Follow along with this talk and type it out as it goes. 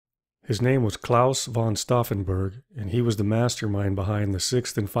His name was Klaus von Stauffenberg, and he was the mastermind behind the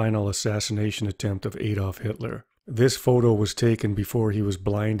sixth and final assassination attempt of Adolf Hitler. This photo was taken before he was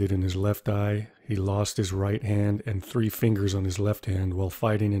blinded in his left eye. He lost his right hand and 3 fingers on his left hand while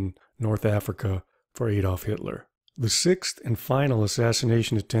fighting in North Africa for Adolf Hitler. The sixth and final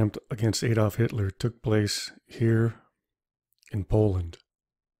assassination attempt against Adolf Hitler took place here in Poland.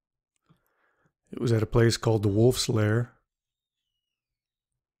 It was at a place called the Wolf's Lair,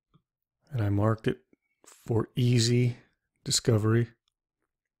 and I marked it for easy discovery.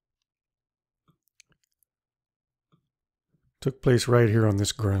 Took place right here on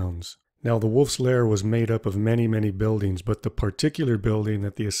this grounds. Now, the Wolf's Lair was made up of many, many buildings, but the particular building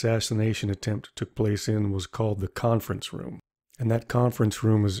that the assassination attempt took place in was called the conference room. And that conference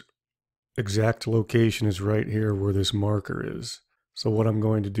room's exact location is right here where this marker is. So what I'm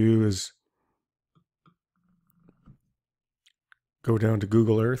going to do is go down to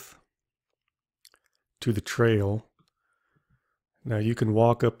Google Earth, to the trail. Now you can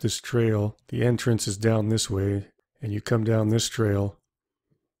walk up this trail. The entrance is down this way, and you come down this trail,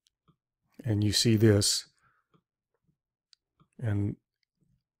 and you see this. And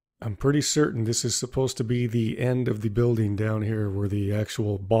I'm pretty certain this is supposed to be the end of the building down here where the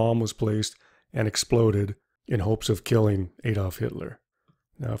actual bomb was placed and exploded in hopes of killing Adolf Hitler.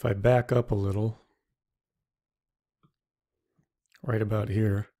 Now if I back up a little, right about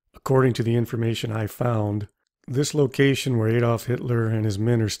here, according to the information I found, this location where Adolf Hitler and his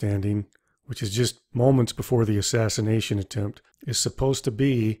men are standing, which is just moments before the assassination attempt, is supposed to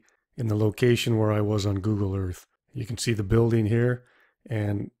be in the location where I was on Google Earth. You can see the building here,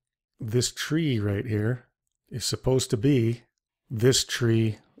 and this tree right here is supposed to be this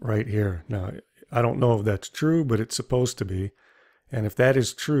tree right here. Now, I don't know if that's true, but it's supposed to be. And if that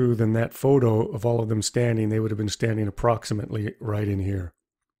is true, then that photo of all of them standing, they would have been standing approximately right in here,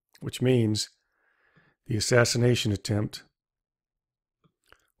 which means the assassination attempt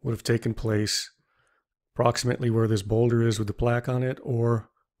would have taken place approximately where this boulder is with the plaque on it, or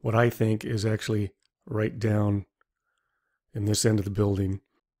what I think is actually right down in this end of the building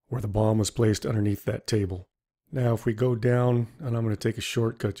where the bomb was placed underneath that table. Now if we go down, and I'm going to take a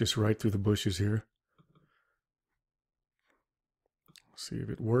shortcut just right through the bushes here. See if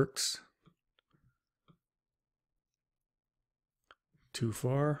it works. Too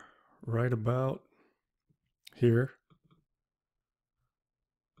far, right about here.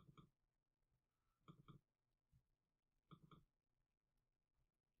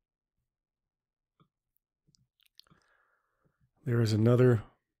 There is another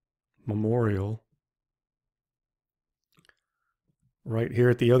memorial right here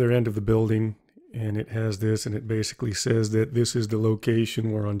at the other end of the building, and it has this, and it basically says that this is the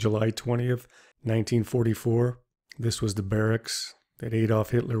location where on July 20th, 1944, this was the barracks that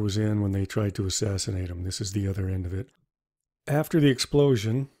Adolf Hitler was in when they tried to assassinate him. This is the other end of it. After the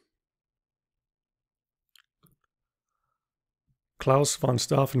explosion, Klaus von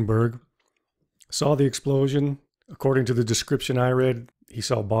Stauffenberg saw the explosion. According to the description I read, he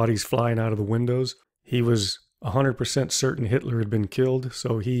saw bodies flying out of the windows. He was 100% certain Hitler had been killed,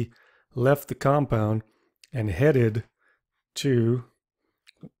 so he left the compound and headed to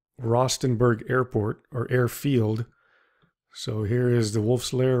Rostenburg Airport, or airfield. So here is the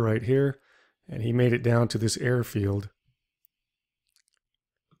Wolf's Lair right here, and he made it down to this airfield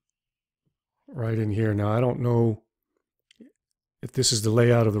right in here. Now, I don't know if this is the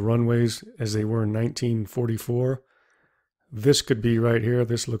layout of the runways as they were in 1944. This could be right here.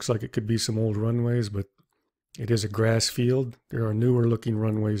 This looks like it could be some old runways, but it is a grass field. There are newer looking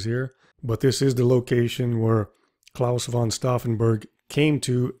runways here. But this is the location where Klaus von Stauffenberg came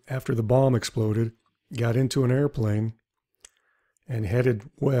to after the bomb exploded, got into an airplane, and headed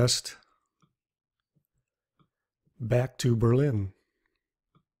west back to Berlin.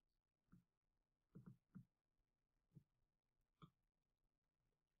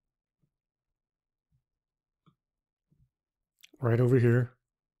 Right over here.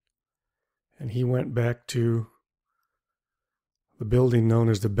 And he went back to the building known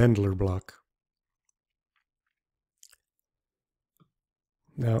as the Bendler Block.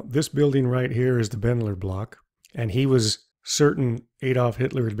 Now, this building right here is the Bendler Block, and he was certain Adolf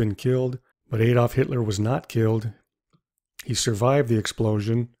Hitler had been killed, but Adolf Hitler was not killed. He survived the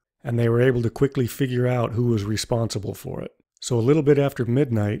explosion, and they were able to quickly figure out who was responsible for it. So a little bit after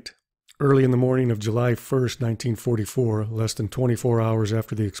midnight, early in the morning of July 1st, 1944, less than 24 hours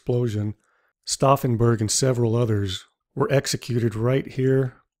after the explosion, Stauffenberg and several others were executed right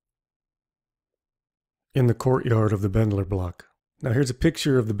here in the courtyard of the Bendler Block. Now here's a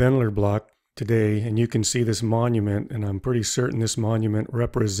picture of the Bendler Block. today, and you can see this monument, and I'm pretty certain this monument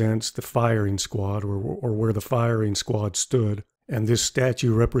represents the firing squad, or where the firing squad stood. And this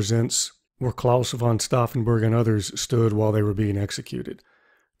statue represents where Klaus von Stauffenberg and others stood while they were being executed.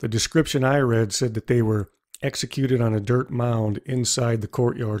 The description I read said that they were executed on a dirt mound inside the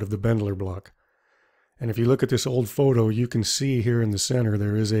courtyard of the Bendler block. And if you look at this old photo, you can see here in the center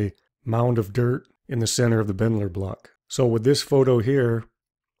there is a mound of dirt in the center of the Bendler block. So with this photo here,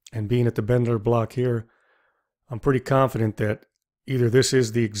 and being at the Bendler block here, I'm pretty confident that either this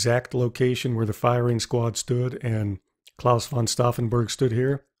is the exact location where the firing squad stood and Klaus von Stauffenberg stood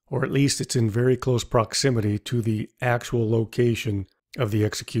here, or at least it's in very close proximity to the actual location of the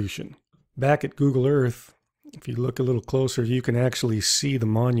execution. Back at Google Earth, if you look a little closer, you can actually see the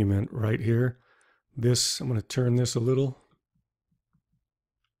monument right here. I'm going to turn this a little.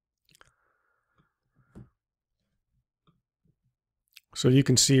 So you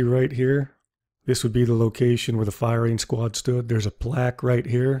can see right here, this would be the location where the firing squad stood. There's a plaque right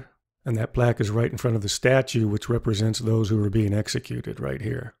here, and that plaque is right in front of the statue, which represents those who were being executed right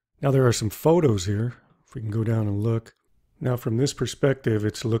here. Now there are some photos here, if we can go down and look. Now from this perspective,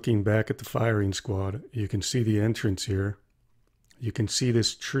 it's looking back at the firing squad. You can see the entrance here. You can see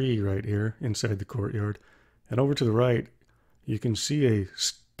this tree right here inside the courtyard. And over to the right, you can see a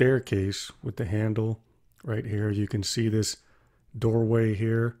staircase with the handle right here. You can see this doorway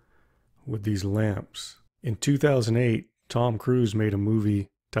here with these lamps. In 2008, Tom Cruise made a movie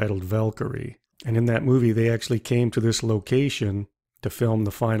titled Valkyrie. And in that movie, they actually came to this location to film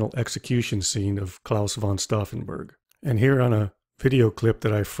the final execution scene of Klaus von Stauffenberg. And here on a video clip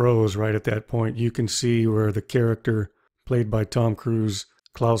that I froze right at that point, you can see where the character played by Tom Cruise,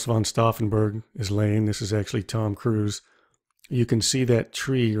 Klaus von Stauffenberg, is laying. This is actually Tom Cruise. You can see that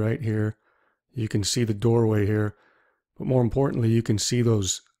tree right here. You can see the doorway here. But more importantly, you can see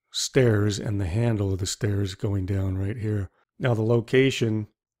those stairs and the handle of the stairs going down right here. Now the location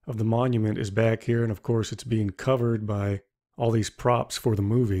of the monument is back here, and of course it's being covered by all these props for the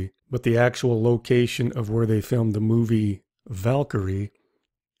movie. But the actual location of where they filmed the movie Valkyrie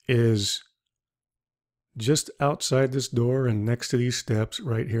is just outside this door and next to these steps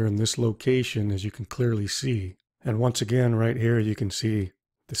right here in this location, as you can clearly see. And once again, right here, you can see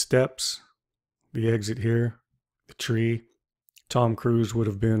the steps, the exit here, the tree. Tom Cruise would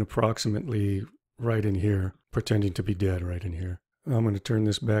have been approximately right in here, pretending to be dead right in here. I'm going to turn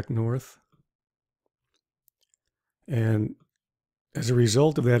this back north. And as a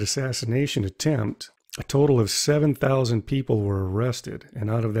result of that assassination attempt, a total of 7,000 people were arrested. And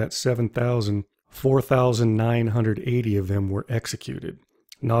out of that 7,000, 4,980 of them were executed.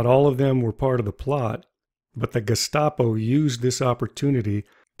 Not all of them were part of the plot, but the Gestapo used this opportunity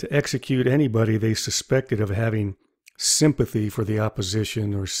to execute anybody they suspected of having sympathy for the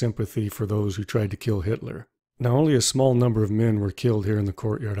opposition or sympathy for those who tried to kill Hitler. Now, only a small number of men were killed here in the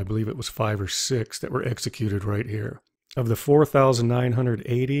courtyard. I believe it was 5 or 6 that were executed right here. Of the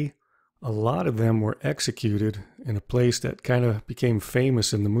 4,980, a lot of them were executed in a place that kind of became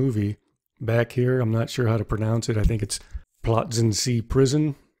famous in the movie. Back here, I'm not sure how to pronounce it. I think it's Plötzensee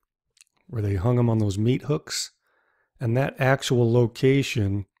Prison, where they hung them on those meat hooks. And that actual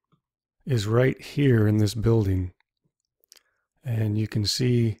location is right here in this building. And you can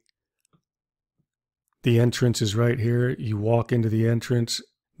see the entrance is right here. You walk into the entrance.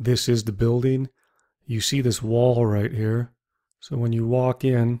 This is the building. You see this wall right here. So when you walk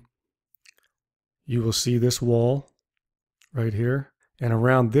in, you will see this wall right here. And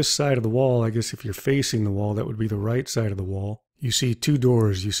around this side of the wall, I guess if you're facing the wall, that would be the right side of the wall. You see 2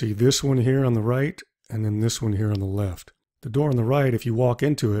 doors. You see this one here on the right, and then this one here on the left. The door on the right, if you walk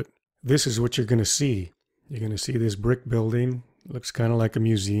into it, this is what you're going to see. You're going to see this brick building. It looks kind of like a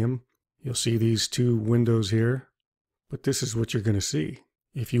museum. You'll see these 2 windows here, but this is what you're going to see.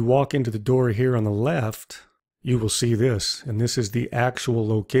 If you walk into the door here on the left, you will see this, and this is the actual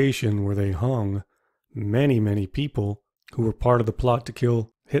location where they hung many, many people who were part of the plot to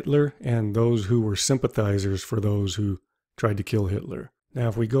kill Hitler and those who were sympathizers for those who tried to kill Hitler. Now,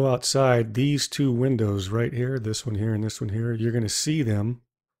 if we go outside, these 2 windows right here, this one here and this one here, you're going to see them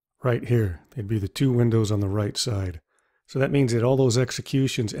right here. They'd be the 2 windows on the right side. So that means that all those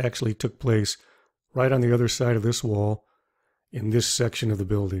executions actually took place right on the other side of this wall in this section of the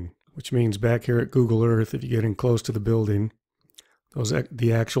building, which means back here at Google Earth, if you get in close to the building,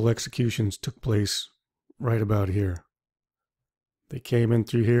 the actual executions took place right about here. They came in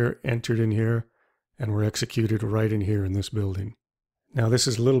through here, entered in here, and were executed right in here in this building. Now, this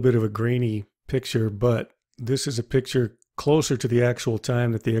is a little bit of a grainy picture, but this is a picture closer to the actual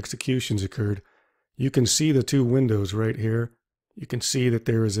time that the executions occurred. You can see the 2 windows right here. You can see that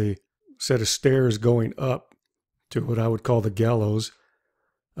there is a set of stairs going up to what I would call the gallows.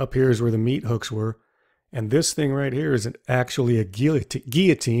 Up here is where the meat hooks were. And this thing right here is actually a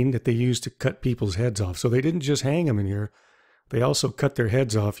guillotine that they used to cut people's heads off. So they didn't just hang them in here. They also cut their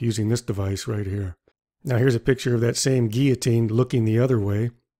heads off using this device right here. Now here's a picture of that same guillotine looking the other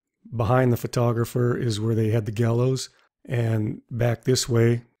way. Behind the photographer is where they had the gallows. And back this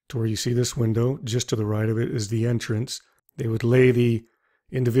way to where you see this window, just to the right of it is the entrance. They would lay the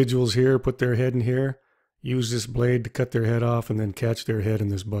individuals here, put their head in here, use this blade to cut their head off, and then catch their head in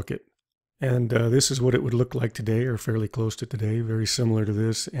this bucket. And this is what it would look like today, or fairly close to today, very similar to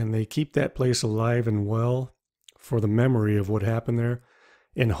this. And they keep that place alive and well for the memory of what happened there,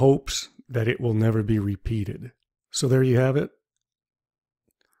 in hopes that it will never be repeated. So there you have it.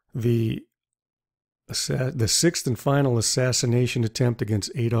 The sixth and final assassination attempt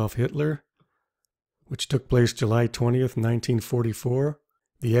against Adolf Hitler, which took place July 20th, 1944.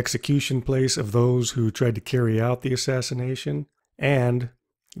 The execution place of those who tried to carry out the assassination, and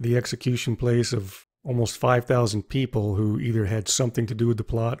the execution place of almost 5,000 people who either had something to do with the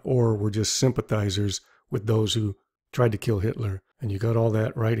plot or were just sympathizers with those who tried to kill Hitler. And you got all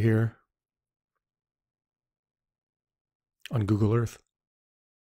that right here on Google Earth.